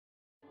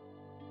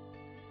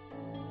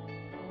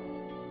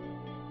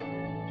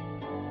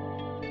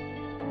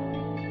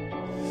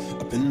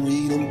Been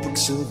reading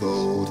books of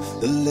old,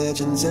 the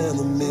legends and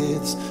the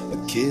myths,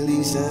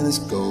 Achilles and his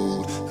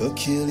gold,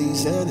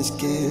 Achilles and his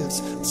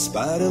gifts,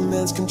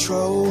 Spider-Man's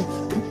control,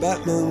 and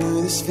Batman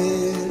with his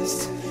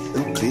fists.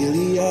 And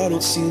clearly I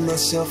don't see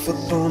myself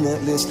upon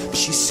that list. But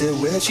she said,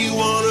 where'd you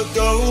wanna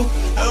go?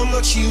 How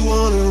much you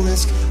wanna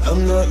risk?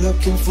 I'm not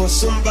looking for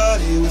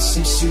somebody with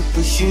some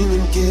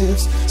superhuman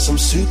gifts, some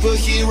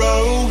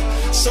superhero,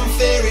 some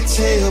fairy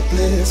tale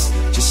bliss.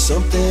 Just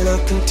something I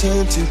can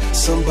turn to,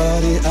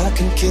 somebody I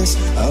can kiss.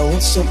 I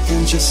want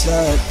something just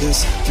like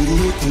this.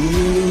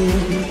 Do-do-do,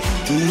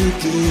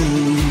 do-do-do,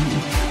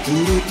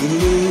 do-do-do.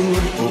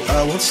 Oh,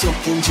 I want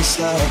something just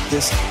like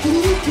this.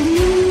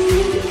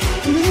 Do-do-do,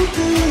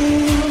 do-do-do.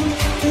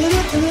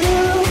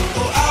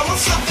 Oh, I want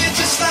something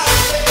just like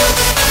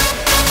this.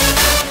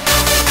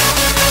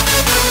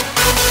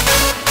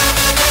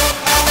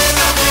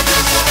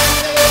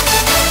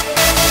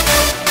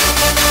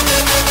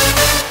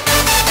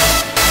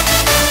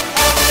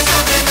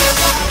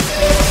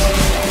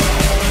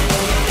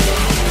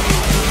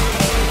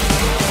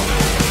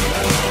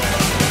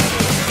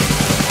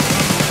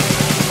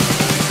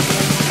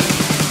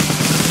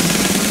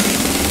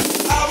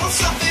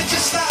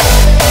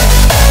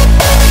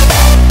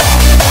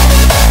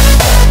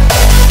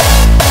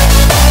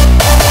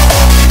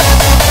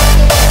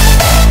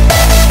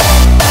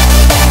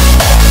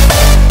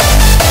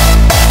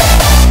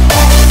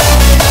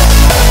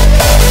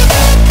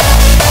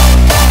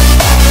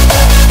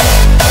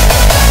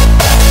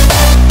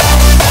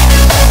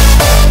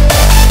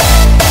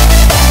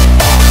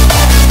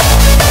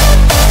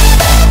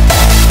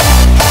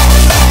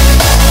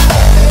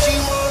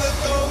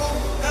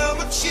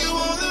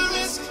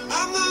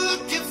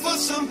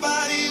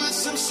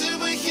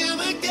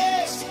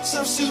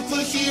 Some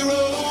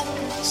superhero,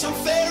 some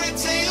fairy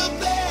tale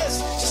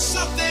bliss. Just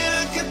something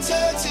I can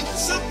turn to,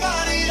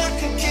 somebody I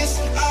can kiss.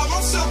 I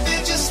want something